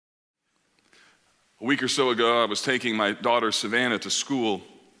A week or so ago, I was taking my daughter Savannah to school,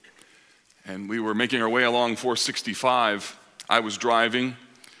 and we were making our way along 465. I was driving,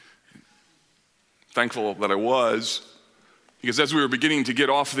 thankful that I was, because as we were beginning to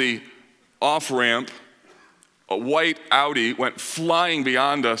get off the off-ramp, a white Audi went flying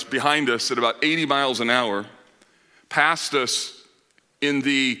behind us at about 80 miles an hour, passed us in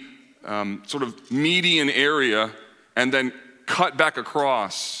the sort of median area, and then cut back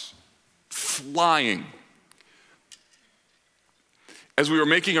across, flying. As we were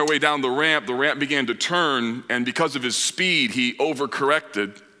making our way down the ramp began to turn, and because of his speed, he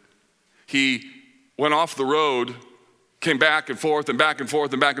overcorrected. He went off the road, came back and forth and back and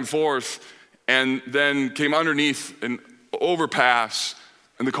forth and back and forth, and then came underneath an overpass,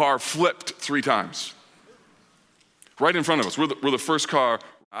 and the car flipped 3 times. Right in front of us. We're the first car.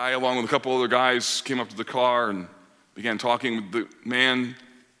 I, along with a couple other guys, came up to the car and began talking with the man.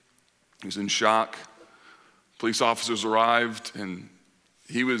 He was in shock. Police officers arrived, and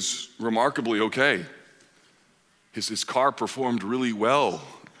he was remarkably okay. His car performed really well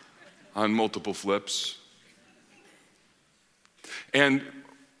on multiple flips. And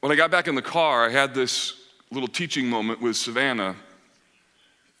when I got back in the car, I had this little teaching moment with Savannah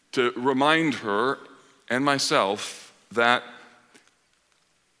to remind her and myself that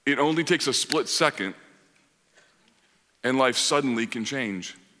it only takes a split second and life suddenly can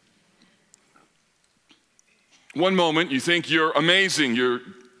change. One moment you think you're amazing, you're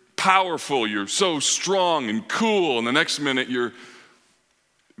powerful, you're so strong and cool, and the next minute you're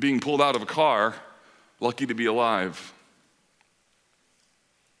being pulled out of a car, lucky to be alive.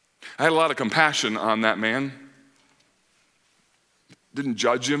 I had a lot of compassion on that man. Didn't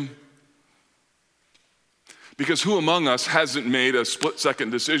judge him. Because who among us hasn't made a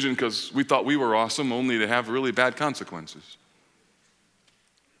split-second decision because we thought we were awesome only to have really bad consequences?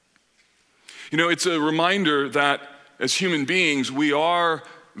 You know, it's a reminder that as human beings, we are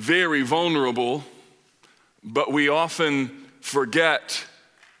very vulnerable, but we often forget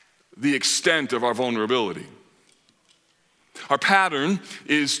the extent of our vulnerability. Our pattern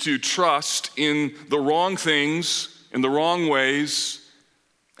is to trust in the wrong things, in the wrong ways,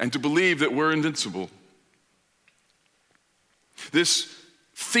 and to believe that we're invincible. This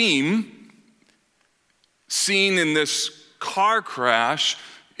theme, seen in this car crash,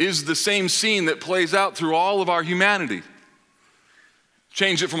 is the same scene that plays out through all of our humanity.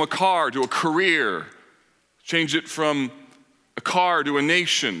 Change it from a car to a career. Change it from a car to a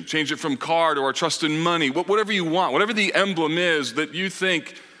nation. Change it from car to our trust in money. Whatever you want, whatever the emblem is that you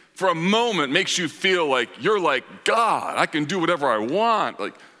think for a moment makes you feel like you're like God. I can do whatever I want.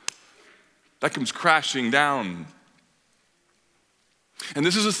 Like that comes crashing down. And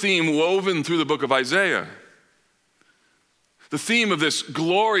this is a theme woven through the book of Isaiah. The theme of this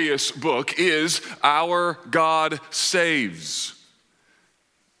glorious book is our God saves.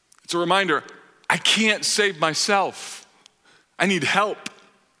 It's a reminder, I can't save myself. I need help.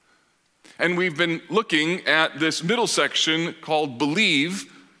 And we've been looking at this middle section called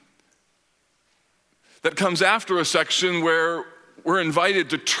Believe that comes after a section where we're invited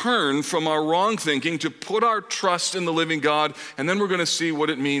to turn from our wrong thinking to put our trust in the living God, and then we're going to see what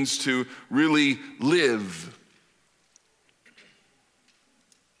it means to really live.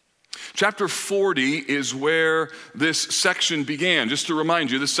 Chapter 40 is where this section began. Just to remind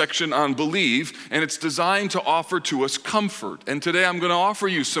you, this section on believe, and it's designed to offer to us comfort. And today I'm going to offer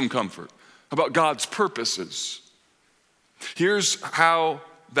you some comfort about God's purposes. Here's how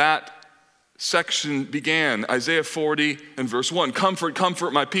that section began. Isaiah 40 and verse 1. Comfort, comfort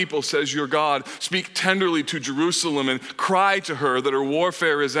my people, says your God. Speak tenderly to Jerusalem and cry to her that her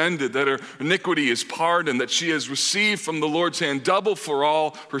warfare is ended, that her iniquity is pardoned, that she has received from the Lord's hand double for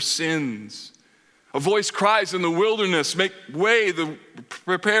all her sins. A voice cries in the wilderness,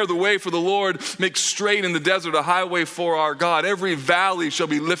 prepare the way for the Lord, make straight in the desert a highway for our God. Every valley shall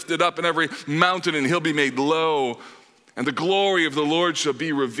be lifted up, and every mountain and hill be made low. And the glory of the Lord shall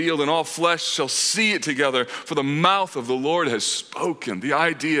be revealed, and all flesh shall see it together, for the mouth of the Lord has spoken. The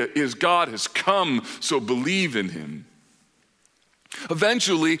idea is God has come, so believe in him.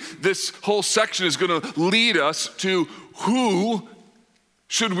 Eventually, this whole section is going to lead us to who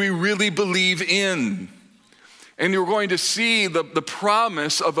should we really believe in. And you're going to see the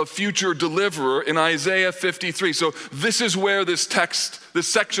promise of a future deliverer in Isaiah 53. So this is where this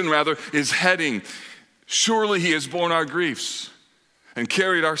section is heading. Surely he has borne our griefs and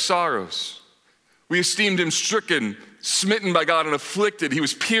carried our sorrows. We esteemed him stricken, smitten by God and afflicted. He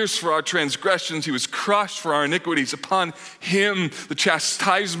was pierced for our transgressions. He was crushed for our iniquities. Upon him, the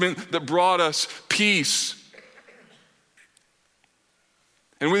chastisement that brought us peace.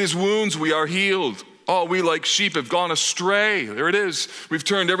 And with his wounds we are healed. All we like sheep have gone astray. There it is. We've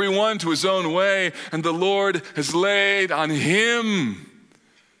turned every one to his own way, and the Lord has laid on him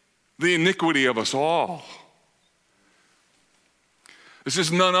the iniquity of us all. This is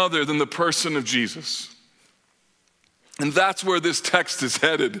none other than the person of Jesus. And that's where this text is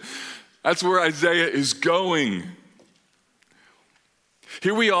headed. That's where Isaiah is going.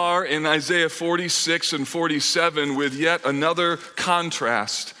 Here we are in Isaiah 46 and 47 with yet another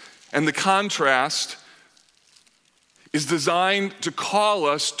contrast. And the contrast is designed to call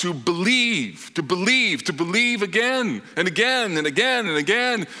us to believe again and again and again and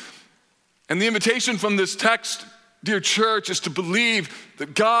again. And the invitation from this text, dear church, is to believe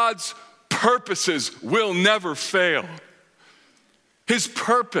that God's purposes will never fail. His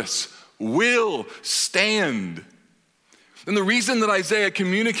purpose will stand. And the reason that Isaiah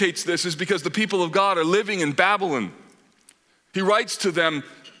communicates this is because the people of God are living in Babylon. He writes to them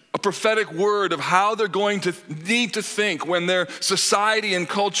a prophetic word of how they're going to need to think when their society and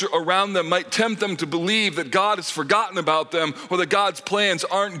culture around them might tempt them to believe that God has forgotten about them or that God's plans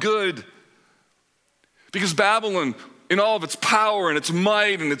aren't good. Because Babylon, in all of its power and its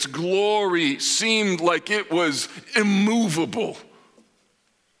might and its glory, seemed like it was immovable.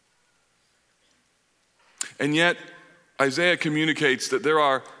 And yet, Isaiah communicates that there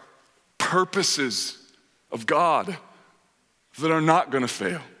are purposes of God that are not going to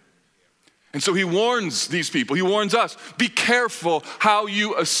fail. And so he warns these people, he warns us, be careful how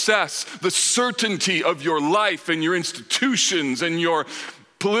you assess the certainty of your life and your institutions and your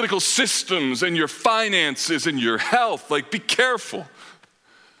political systems and your finances and your health. Like, be careful.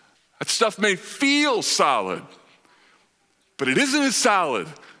 That stuff may feel solid, but it isn't as solid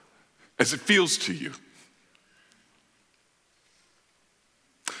as it feels to you.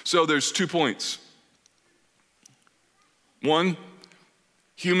 So there's 2 points. One,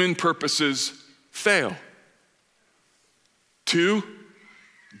 human purposes fail. 2,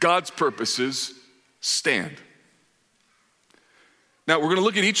 God's purposes stand. Now, we're going to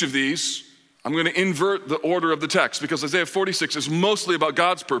look at each of these. I'm going to invert the order of the text because Isaiah 46 is mostly about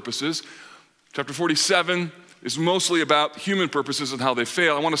God's purposes. Chapter 47 is mostly about human purposes and how they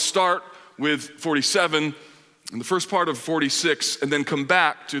fail. I want to start with 47 in the first part of 46 and then come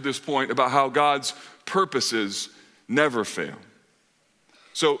back to this point about how God's purposes never fail.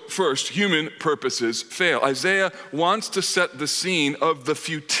 So first, human purposes fail. Isaiah wants to set the scene of the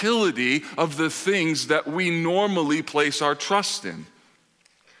futility of the things that we normally place our trust in.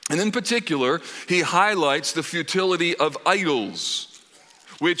 And in particular, he highlights the futility of idols,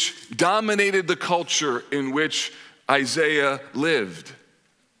 which dominated the culture in which Isaiah lived.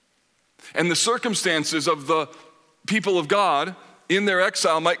 And the circumstances of the people of God in their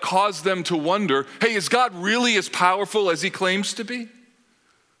exile might cause them to wonder, hey, is God really as powerful as he claims to be?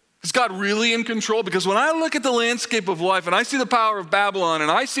 Is God really in control? Because when I look at the landscape of life and I see the power of Babylon and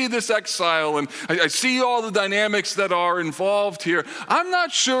I see this exile and I see all the dynamics that are involved here, I'm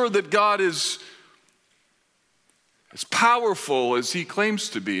not sure that God is as powerful as he claims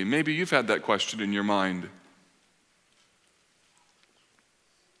to be. And maybe you've had that question in your mind.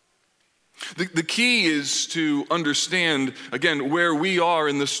 The key is to understand, again, where we are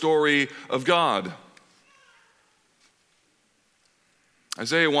in the story of God.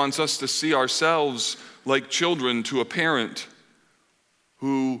 Isaiah wants us to see ourselves like children to a parent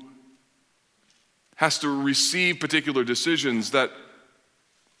who has to receive particular decisions that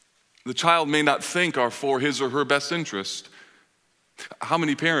the child may not think are for his or her best interest. How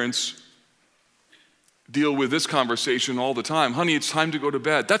many parents deal with this conversation all the time? Honey, it's time to go to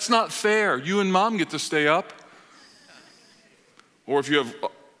bed. That's not fair. You and mom get to stay up. Or if you have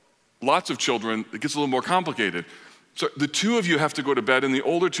lots of children, it gets a little more complicated. So the two of you have to go to bed and the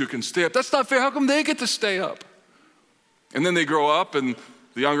older two can stay up. That's not fair. How come they get to stay up? And then they grow up and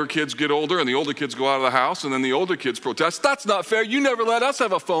the younger kids get older and the older kids go out of the house and then the older kids protest. That's not fair. You never let us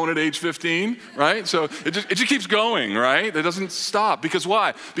have a phone at age 15, right? So it just keeps going, right? It doesn't stop. Because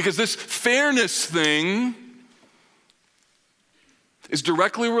why? Because this fairness thing is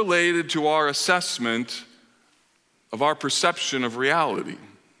directly related to our assessment of our perception of reality.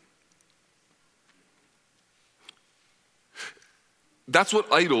 That's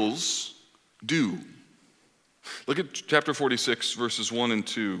what idols do. Look at chapter 46, verses 1 and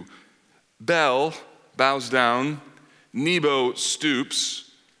 2. Bel bows down, Nebo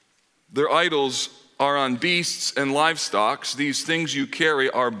stoops. Their idols are on beasts and livestock. These things you carry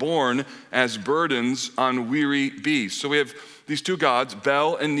are borne as burdens on weary beasts. So we have these two gods,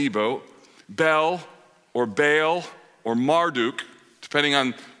 Bel and Nebo. Bel or Baal or Marduk, depending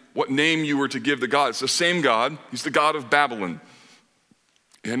on what name you were to give the god. It's the same God. He's the god of Babylon.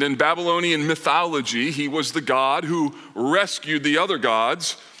 And in Babylonian mythology, he was the god who rescued the other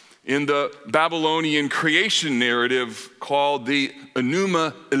gods in the Babylonian creation narrative called the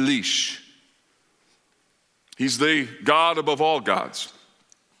Enuma Elish. He's the god above all gods.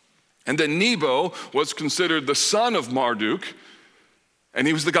 And then Nebo was considered the son of Marduk, and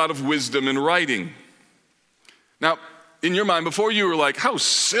he was the god of wisdom and writing. Now, in your mind, before you were like, how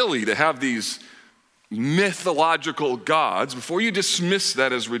silly to have these mythological gods, before you dismiss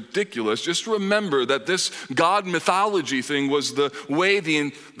that as ridiculous, just remember that this god mythology thing was the way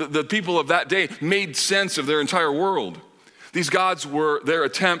the people of that day made sense of their entire world. These gods were their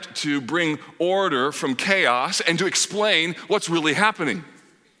attempt to bring order from chaos and to explain what's really happening.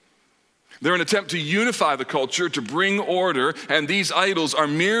 They're an attempt to unify the culture, to bring order, and these idols are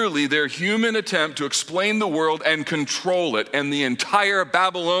merely their human attempt to explain the world and control it. And the entire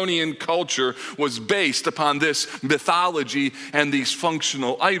Babylonian culture was based upon this mythology and these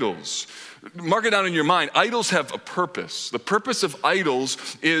functional idols. Mark it down in your mind. Idols have a purpose. The purpose of idols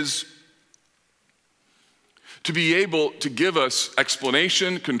is to be able to give us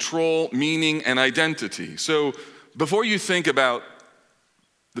explanation, control, meaning, and identity. So before you think about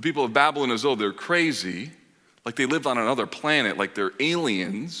the people of Babylon as though they're crazy, like they live on another planet, like they're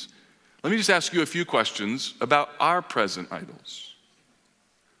aliens, let me just ask you a few questions about our present idols.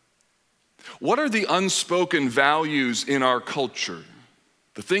 What are the unspoken values in our culture?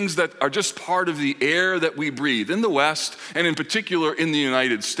 The things that are just part of the air that we breathe in the West, and in particular in the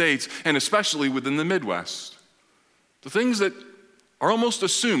United States, and especially within the Midwest. The things that are almost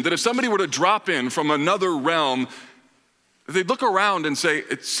assumed, that if somebody were to drop in from another realm, they'd look around and say,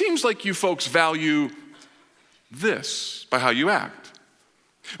 it seems like you folks value this by how you act.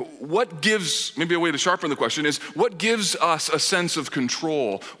 What gives, maybe a way to sharpen the question is, what gives us a sense of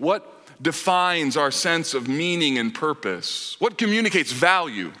control? What defines our sense of meaning and purpose? What communicates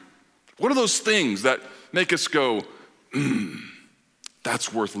value? What are those things that make us go,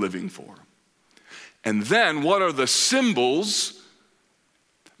 that's worth living for? And then what are the symbols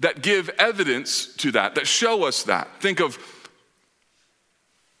that give evidence to that show us that? Think of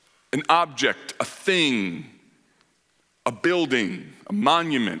an object, a thing, a building, a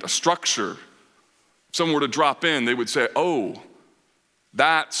monument, a structure. If someone were to drop in, they would say, oh,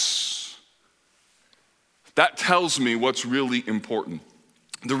 that tells me what's really important.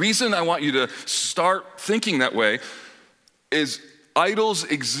 The reason I want you to start thinking that way is idols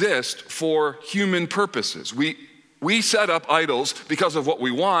exist for human purposes. We set up idols because of what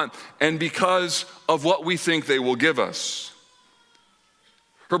we want and because of what we think they will give us.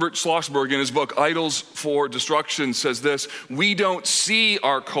 Herbert Schlossberg, in his book, Idols for Destruction, says this: we don't see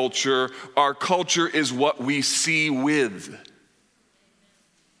our culture is what we see with.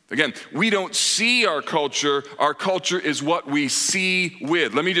 Again, we don't see our culture is what we see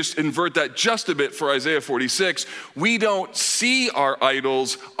with. Let me just invert that just a bit for Isaiah 46. We don't see our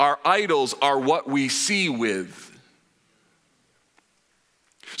idols are what we see with.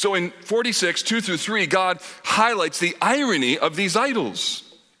 So in 46, 2 through 3, God highlights the irony of these idols.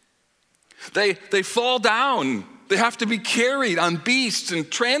 They fall down. They have to be carried on beasts and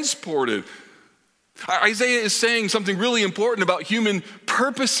transported. Isaiah is saying something really important about human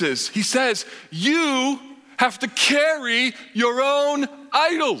purposes. He says, you have to carry your own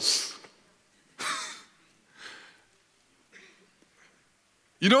idols.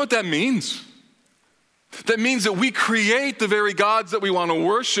 You know what that means? That means that we create the very gods that we want to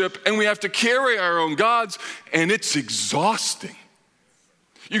worship, and we have to carry our own gods, and it's exhausting.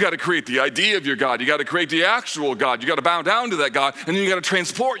 You got to create the idea of your God. You got to create the actual God. You got to bow down to that God, and then you got to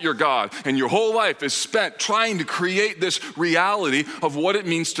transport your God. And your whole life is spent trying to create this reality of what it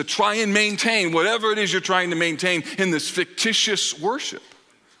means to try and maintain whatever it is you're trying to maintain in this fictitious worship.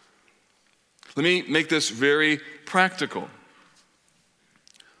 Let me make this very practical.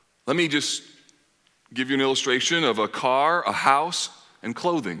 Let me just give you an illustration of a car, a house, and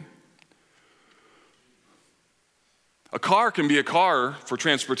clothing. A car can be a car for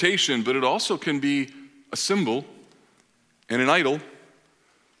transportation, but it also can be a symbol and an idol,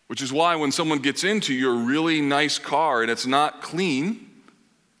 which is why when someone gets into your really nice car and it's not clean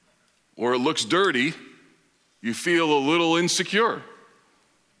or it looks dirty, you feel a little insecure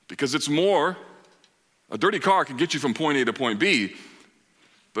because it's more. A dirty car can get you from point A to point B,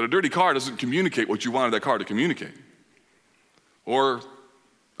 but a dirty car doesn't communicate what you wanted that car to communicate. Or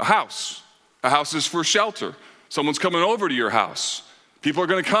a house. A house is for shelter. Someone's coming over to your house. People are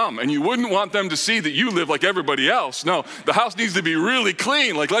going to come, and you wouldn't want them to see that you live like everybody else. No, the house needs to be really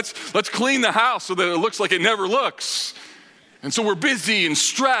clean. Like let's clean the house so that it looks like it never looks. And so we're busy and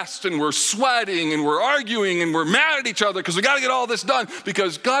stressed and we're sweating and we're arguing and we're mad at each other because we got to get all this done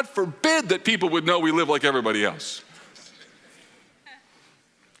because God forbid that people would know we live like everybody else.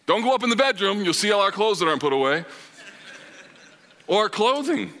 Don't go up in the bedroom. You'll see all our clothes that aren't put away. Or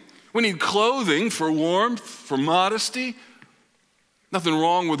clothing. We need clothing for warmth, for modesty. Nothing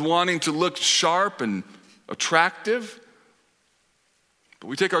wrong with wanting to look sharp and attractive. But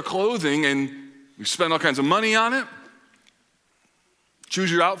we take our clothing and we spend all kinds of money on it. Choose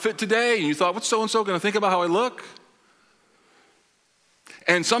your outfit today, and you thought, what's so-and-so going to think about how I look?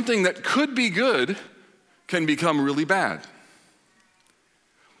 And something that could be good can become really bad.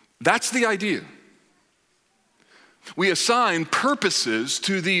 That's the idea. We assign purposes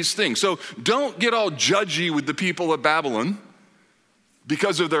to these things. So don't get all judgy with the people of Babylon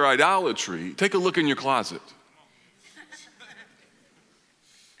because of their idolatry. Take a look in your closet.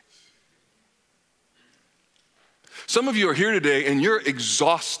 Some of you are here today and you're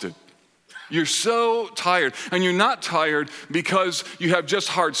exhausted. You're so tired. And you're not tired because you have just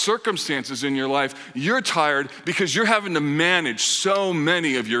hard circumstances in your life. You're tired because you're having to manage so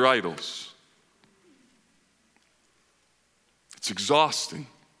many of your idols. It's exhausting.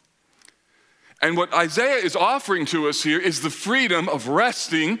 And what Isaiah is offering to us here is the freedom of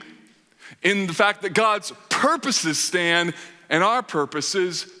resting in the fact that God's purposes stand and our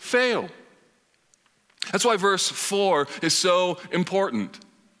purposes fail. That's why verse 4 is so important.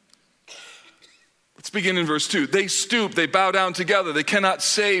 Let's begin in verse 2. They stoop, they bow down together. They cannot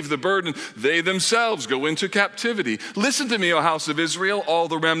save the burden. They themselves go into captivity. Listen to me, O house of Israel, all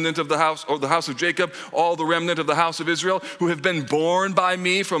the remnant of the house, or the house of Jacob, all the remnant of the house of Israel, who have been born by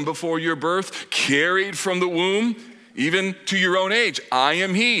me from before your birth, carried from the womb, even to your own age. I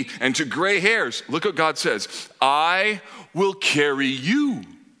am he, and to gray hairs. Look what God says. I will carry you.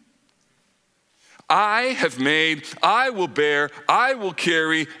 I have made, I will bear, I will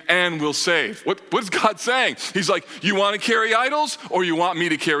carry, and will save. What's God saying? He's like, you want to carry idols or you want me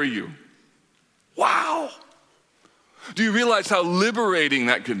to carry you? Wow. Do you realize how liberating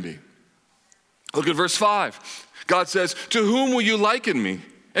that can be? Look at verse 5. God says, to whom will you liken me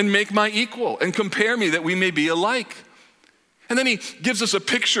and make my equal and compare me that we may be alike? And then he gives us a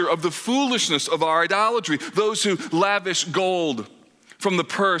picture of the foolishness of our idolatry. Those who lavish gold from the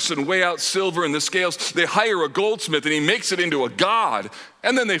purse and weigh out silver in the scales. They hire a goldsmith and he makes it into a god,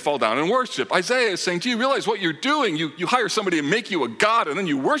 and then they fall down and worship. Isaiah is saying, do you realize what you're doing? You hire somebody to make you a god, and then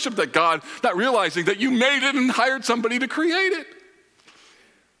you worship that god, not realizing that you made it and hired somebody to create it.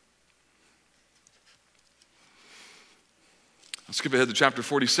 Let's skip ahead to chapter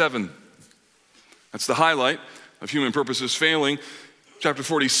 47. That's the highlight of human purposes failing. Chapter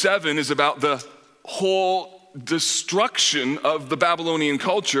 47 is about the whole destruction of the Babylonian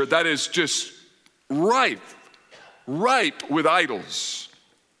culture that is just ripe with idols.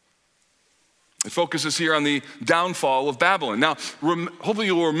 It focuses here on the downfall of Babylon. Now, hopefully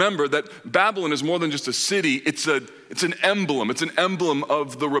you'll remember that Babylon is more than just a city. It's an emblem. It's an emblem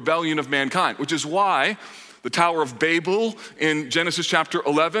of the rebellion of mankind, which is why the Tower of Babel in Genesis chapter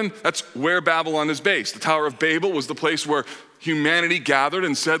 11, that's where Babylon is based. The Tower of Babel was the place where humanity gathered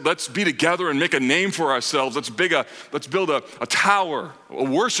and said, let's be together and make a name for ourselves. Let's build a tower, a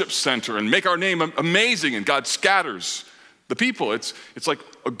worship center, and make our name amazing. And God scatters the people. It's like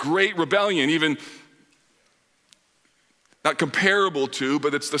a great rebellion, even not comparable to,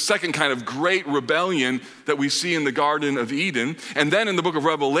 but it's the second kind of great rebellion that we see in the Garden of Eden. And then in the book of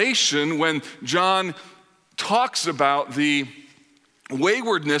Revelation, when John talks about the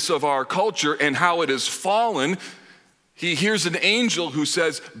waywardness of our culture and how it has fallen, he hears an angel who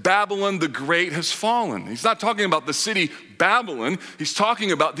says, Babylon the Great has fallen. He's not talking about the city Babylon. He's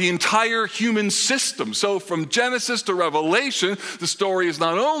talking about the entire human system. So from Genesis to Revelation, the story is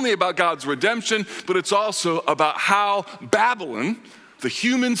not only about God's redemption, but it's also about how Babylon, the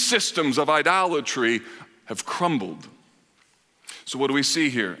human systems of idolatry, have crumbled. So what do we see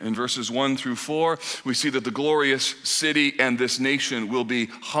here? In verses 1 through 4, we see that the glorious city and this nation will be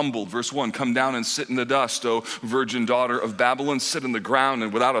humbled. Verse 1, come down and sit in the dust, O virgin daughter of Babylon, sit on the ground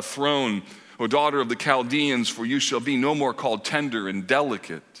and without a throne, O daughter of the Chaldeans, for you shall be no more called tender and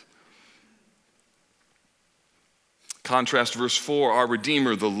delicate. Contrast verse 4, our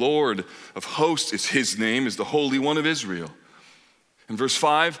Redeemer, the Lord of hosts is his name, is the Holy One of Israel. In verse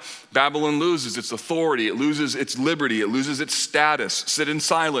 5, Babylon loses its authority, it loses its liberty, it loses its status. Sit in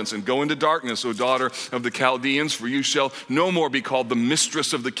silence and go into darkness, O daughter of the Chaldeans, for you shall no more be called the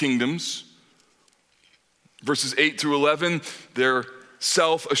mistress of the kingdoms. Verses 8 through 11, their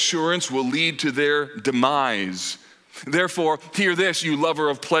self-assurance will lead to their demise. Therefore, hear this, you lover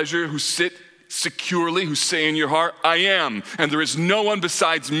of pleasure who sit securely, who say in your heart, I am, and there is no one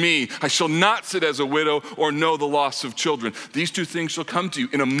besides me. I shall not sit as a widow or know the loss of children. These two things shall come to you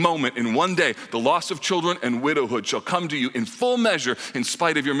in a moment, in one day. The loss of children and widowhood shall come to you in full measure, in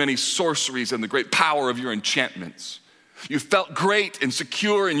spite of your many sorceries and the great power of your enchantments. You felt great and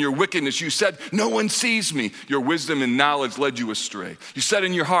secure in your wickedness. You said, no one sees me. Your wisdom and knowledge led you astray. You said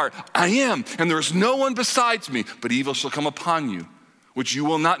in your heart, I am, and there is no one besides me. But evil shall come upon you, which you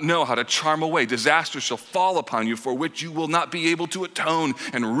will not know how to charm away. Disaster shall fall upon you, for which you will not be able to atone.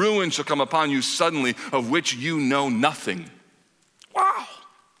 And ruin shall come upon you suddenly, of which you know nothing. Wow.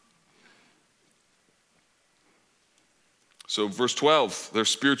 So verse 12, their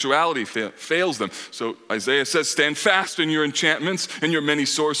spirituality fails them. So Isaiah says, stand fast in your enchantments and your many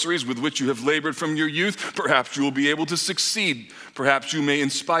sorceries with which you have labored from your youth. Perhaps you will be able to succeed. Perhaps you may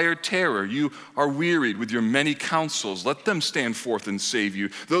inspire terror. You are wearied with your many counsels. Let them stand forth and save you.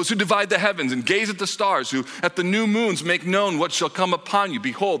 Those who divide the heavens and gaze at the stars, who at the new moons make known what shall come upon you.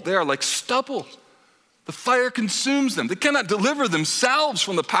 Behold, they are like stubble. The fire consumes them. They cannot deliver themselves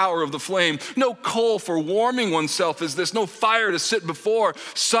from the power of the flame. No coal for warming oneself is this, no fire to sit before.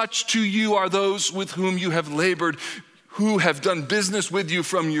 Such to you are those with whom you have labored, who have done business with you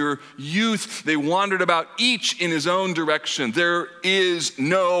from your youth. They wandered about each in his own direction. There is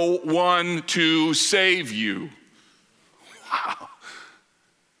no one to save you. Wow.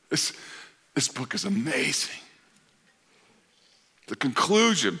 This book is amazing. The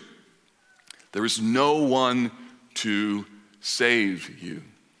conclusion: there is no one to save you.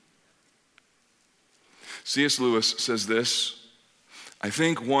 C.S. Lewis says this: I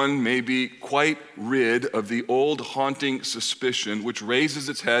think one may be quite rid of the old haunting suspicion which raises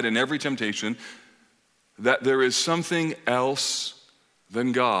its head in every temptation that there is something else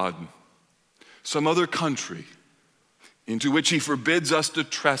than God, some other country into which he forbids us to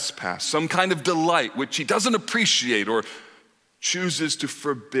trespass, some kind of delight which he doesn't appreciate or chooses to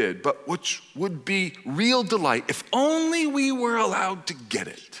forbid, but which would be real delight if only we were allowed to get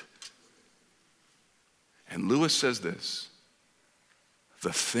it. And Lewis says this: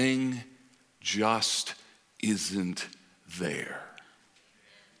 the thing just isn't there.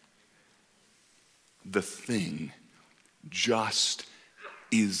 The thing just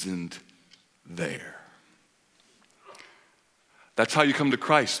isn't there. That's how you come to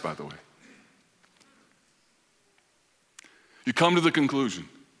Christ, by the way. You come to the conclusion: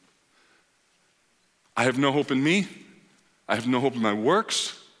 I have no hope in me. I have no hope in my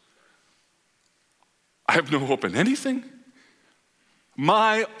works. I have no hope in anything.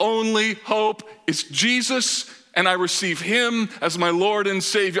 My only hope is Jesus, and I receive him as my Lord and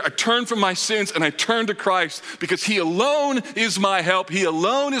Savior. I turn from my sins and I turn to Christ because he alone is my help. He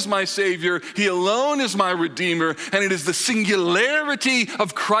alone is my Savior. He alone is my Redeemer. And it is the singularity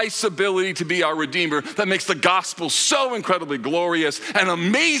of Christ's ability to be our Redeemer that makes the gospel so incredibly glorious and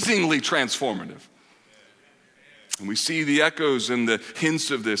amazingly transformative. And we see the echoes and the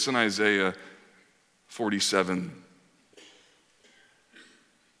hints of this in Isaiah 47.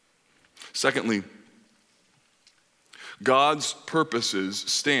 Secondly, God's purposes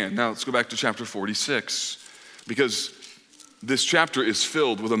stand. Now let's go back to chapter 46, because this chapter is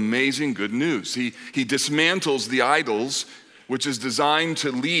filled with amazing good news. He dismantles the idols, which is designed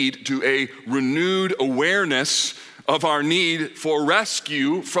to lead to a renewed awareness of our need for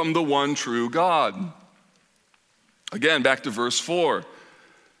rescue from the one true God. Again, back to verse 4.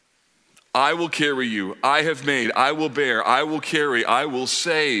 I will carry you, I have made, I will bear, I will carry, I will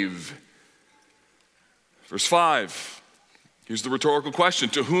save. Verse 5. Here's the rhetorical question: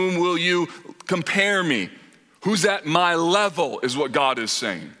 to whom will you compare me? Who's at my level is what God is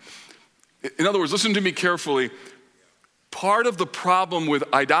saying. In other words, listen to me carefully. Part of the problem with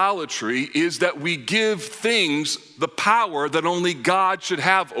idolatry is that we give things the power that only God should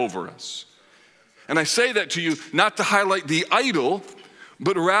have over us. And I say that to you not to highlight the idol,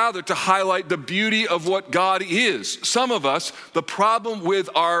 but rather to highlight the beauty of what God is. Some of us, the problem with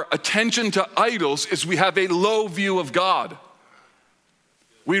our attention to idols is we have a low view of God.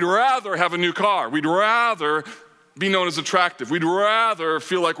 We'd rather have a new car. We'd rather be known as attractive. We'd rather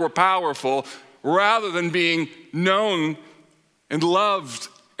feel like we're powerful rather than being known and loved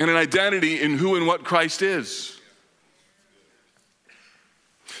and an identity in who and what Christ is.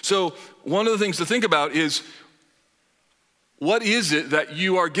 So one of the things to think about is, what is it that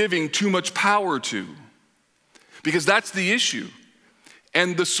you are giving too much power to? Because that's the issue.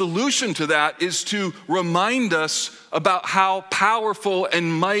 And the solution to that is to remind us about how powerful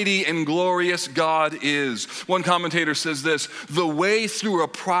and mighty and glorious God is. One commentator says this: the way through a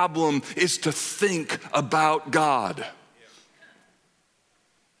problem is to think about God.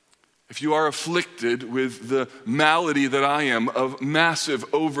 if you are afflicted with the malady that I am of massive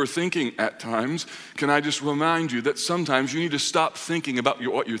overthinking at times, can I just remind you that sometimes you need to stop thinking about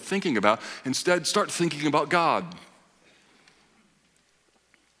what you're thinking about. Instead, start thinking about God.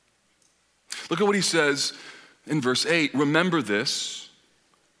 Look at what he says in verse 8. Remember this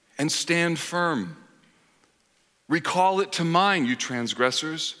and stand firm. Recall it to mind, you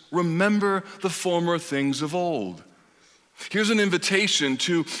transgressors. Remember the former things of old. Here's an invitation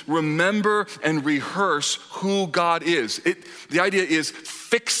to remember and rehearse who God is. The idea is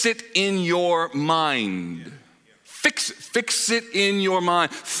fix it in your mind. Fix it in your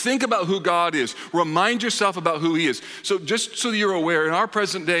mind. Think about who God is. Remind yourself about who he is. So just so you're aware, in our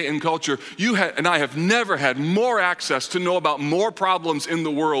present day and culture, you and I have never had more access to know about more problems in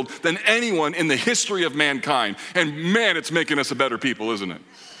the world than anyone in the history of mankind. And man, it's making us a better people, isn't it?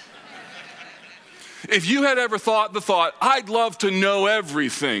 If you had ever thought the thought, I'd love to know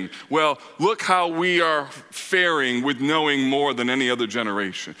everything, well, look how we are faring with knowing more than any other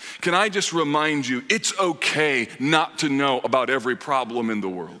generation. Can I just remind you, it's okay not to know about every problem in the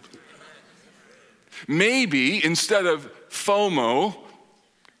world. Maybe instead of FOMO,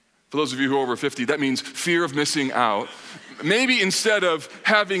 for those of you who are over 50, that means fear of missing out. Maybe instead of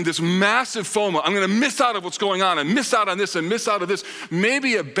having this massive FOMO, I'm going to miss out of what's going on and miss out on this and miss out of this,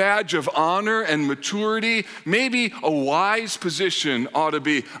 maybe a badge of honor and maturity, maybe a wise position ought to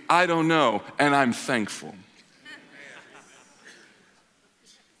be, I don't know, and I'm thankful.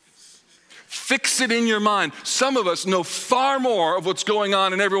 Fix it in your mind. Some of us know far more of what's going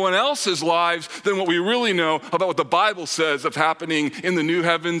on in everyone else's lives than what we really know about what the Bible says of happening in the new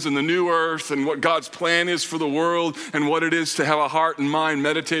heavens and the new earth and what God's plan is for the world and what it is to have a heart and mind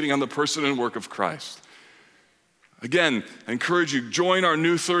meditating on the person and work of Christ. Again, I encourage you, join our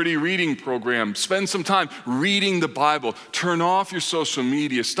New 30 reading program. Spend some time reading the Bible. Turn off your social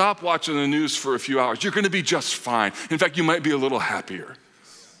media. Stop watching the news for a few hours. You're going to be just fine. In fact, you might be a little happier.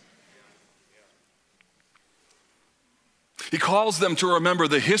 He calls them to remember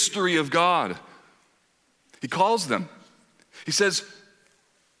the history of God. He calls them. He says,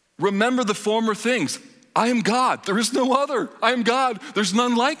 remember the former things. I am God. There is no other. I am God. There's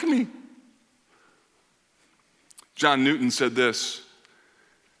none like me. John Newton said this,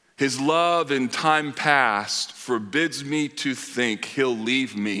 his love in time past forbids me to think he'll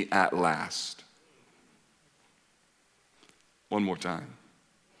leave me at last. One more time.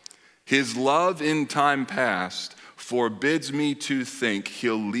 His love in time past forbids me to think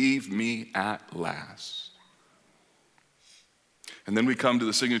he'll leave me at last. And then we come to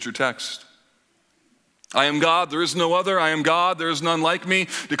the signature text. I am God, there is no other. I am God, there is none like me.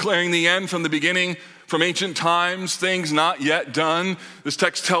 Declaring the end from the beginning, from ancient times, things not yet done. This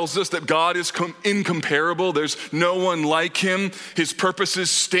text tells us that God is incomparable. There's no one like him. His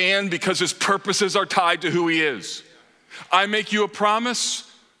purposes stand because his purposes are tied to who he is. I make you a promise.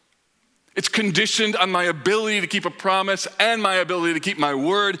 It's conditioned on my ability to keep a promise and my ability to keep my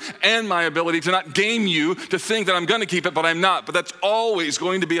word and my ability to not game you to think that I'm going to keep it, but I'm not. But that's always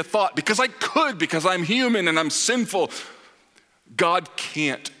going to be a thought because I could, because I'm human and I'm sinful. God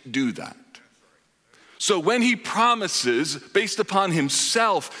can't do that. So when he promises based upon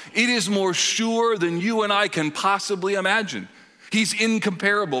himself, it is more sure than you and I can possibly imagine. He's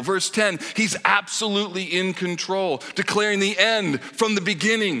incomparable. Verse 10, he's absolutely in control, declaring the end from the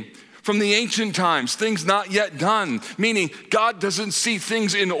beginning. From the ancient times, things not yet done, meaning God doesn't see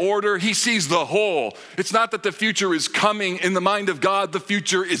things in order, he sees the whole. It's not that the future is coming. In the mind of God, the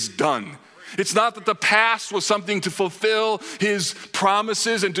future is done. It's not that the past was something to fulfill his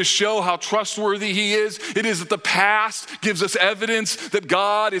promises and to show how trustworthy he is. It is that the past gives us evidence that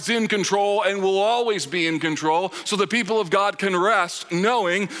God is in control and will always be in control, so the people of God can rest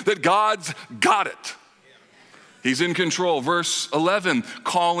knowing that God's got it. He's in control. Verse 11,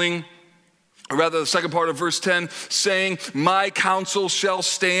 the second part of verse 10, saying, my counsel shall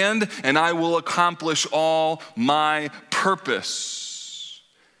stand and I will accomplish all my purpose.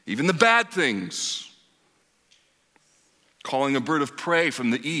 Even the bad things. Calling a bird of prey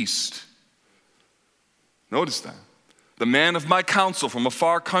from the east. Notice that. The man of my counsel from a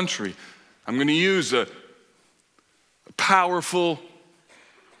far country. I'm going to use a powerful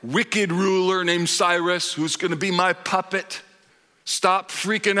wicked ruler named Cyrus who's going to be my puppet. Stop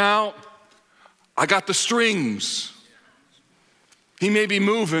freaking out. I got the strings. He may be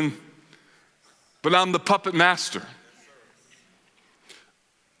moving, but I'm the puppet master.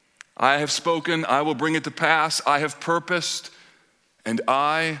 I have spoken, I will bring it to pass. I have purposed, and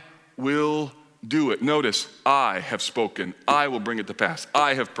I will do it. Notice, I have spoken, I will bring it to pass.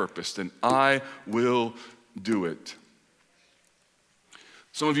 I have purposed, and I will do it.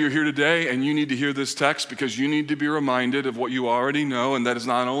 Some of you are here today and you need to hear this text because you need to be reminded of what you already know, and that is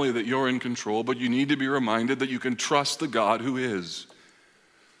not only that you're in control, but you need to be reminded that you can trust the God who is.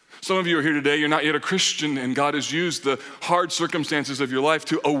 Some of you are here today, you're not yet a Christian, and God has used the hard circumstances of your life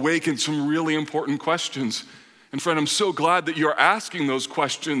to awaken some really important questions. And friend, I'm so glad that you're asking those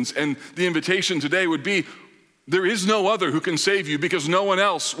questions, and the invitation today would be, there is no other who can save you because no one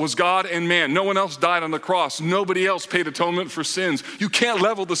else was God and man. No one else died on the cross. Nobody else paid atonement for sins. You can't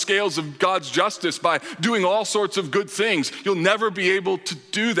level the scales of God's justice by doing all sorts of good things. You'll never be able to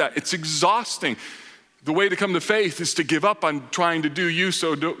do that. It's exhausting. The way to come to faith is to give up on trying to do you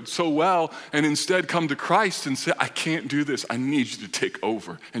so well and instead come to Christ and say, I can't do this. I need you to take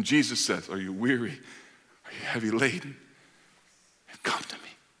over. And Jesus says, are you weary? Are you heavy laden? Come to me.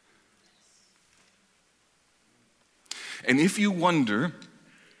 And if you wonder,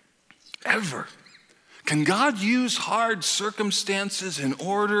 ever, can God use hard circumstances in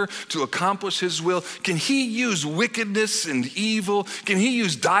order to accomplish his will? Can he use wickedness and evil? Can he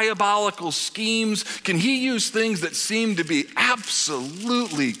use diabolical schemes? Can he use things that seem to be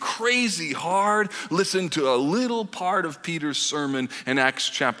absolutely crazy hard? Listen to a little part of Peter's sermon in Acts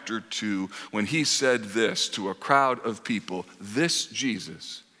chapter 2 when he said this to a crowd of people, this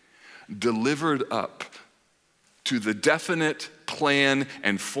Jesus delivered up to the definite plan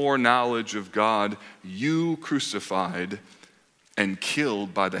and foreknowledge of God, you crucified and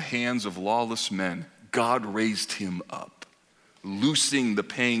killed by the hands of lawless men. God raised him up, loosing the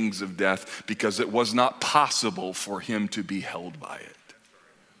pangs of death because it was not possible for him to be held by it.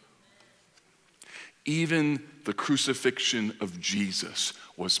 Even the crucifixion of Jesus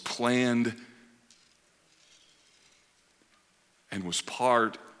was planned and was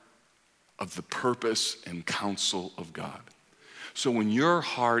part of the purpose and counsel of God. So when your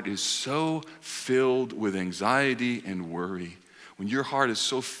heart is so filled with anxiety and worry, when your heart is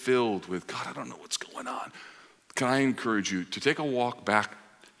so filled with, God, I don't know what's going on, can I encourage you to take a walk back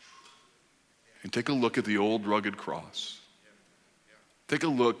and take a look at the old rugged cross. Take a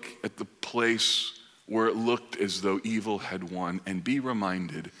look at the place where it looked as though evil had won, and be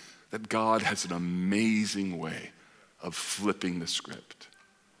reminded that God has an amazing way of flipping the script.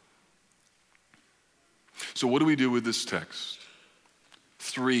 So what do we do with this text?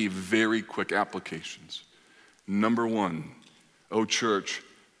 3 very quick applications. Number 1, oh church,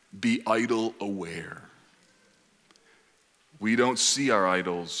 be idol aware. We don't see our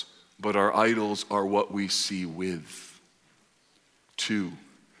idols, but our idols are what we see with. 2,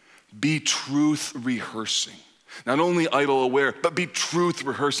 be truth rehearsing. Not only idol aware, but be truth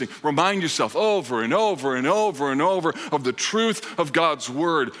rehearsing. Remind yourself over and over and over and over of the truth of God's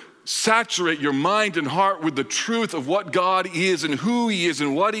word. Saturate your mind and heart with the truth of what God is and who he is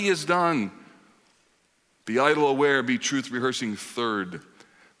and what he has done. Be idol aware, be truth rehearsing. 3rd,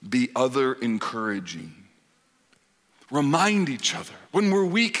 be other encouraging. Remind each other. When we're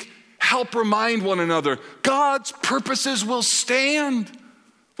weak, help remind one another. God's purposes will stand.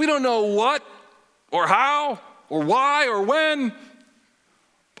 We don't know what or how or why or when,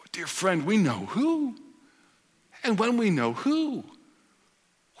 but dear friend, we know who. And when we know who,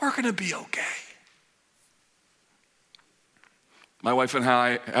 we're going to be okay. My wife and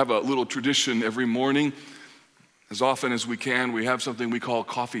I have a little tradition every morning. As often as we can, we have something we call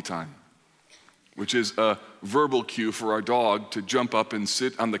coffee time, which is a verbal cue for our dog to jump up and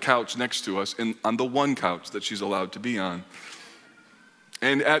sit on the couch next to us, on the one couch that she's allowed to be on.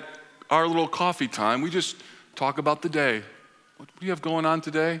 And at our little coffee time, we just talk about the day. What do you have going on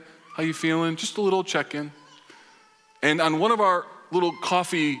today? How you feeling? Just a little check-in. And on one of our little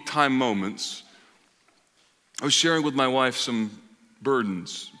coffee time moments, I was sharing with my wife some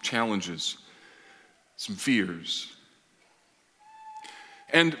burdens, challenges, some fears.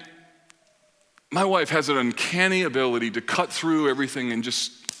 And my wife has an uncanny ability to cut through everything and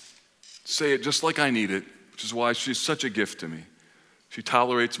just say it just like I need it, which is why she's such a gift to me. She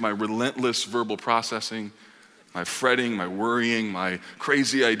tolerates my relentless verbal processing, my fretting, my worrying, my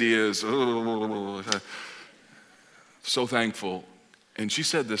crazy ideas. So thankful. And she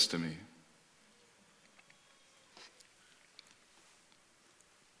said this to me.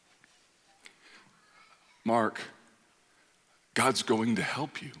 Mark, God's going to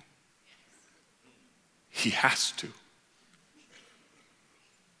help you. He has to.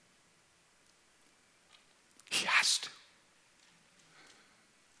 He has to.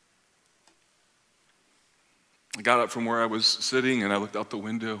 I got up from where I was sitting and I looked out the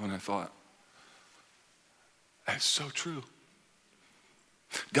window and I thought, that's so true.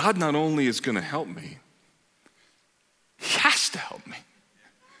 God not only is going to help me, he has to help me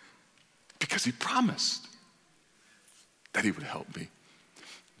because he promised that he would help me.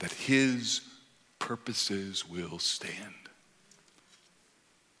 that his purposes will stand.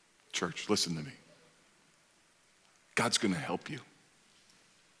 Church, listen to me. God's going to help you.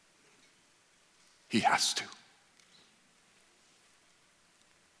 He has to.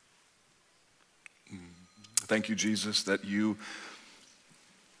 Thank you, Jesus, that you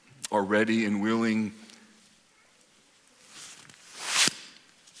are ready and willing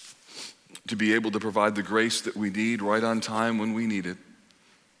to be able to provide the grace that we need right on time when we need it.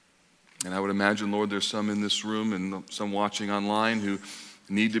 And I would imagine, Lord, there's some in this room and some watching online who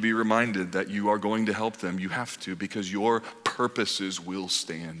need to be reminded that you are going to help them. You have to, because your purposes will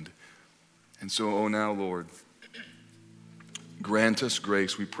stand. And so, now, Lord, grant us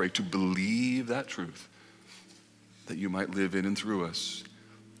grace, we pray, to believe that truth, that you might live in and through us,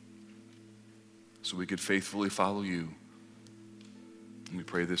 so we could faithfully follow you. And we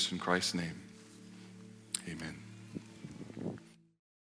pray this in Christ's name. Amen.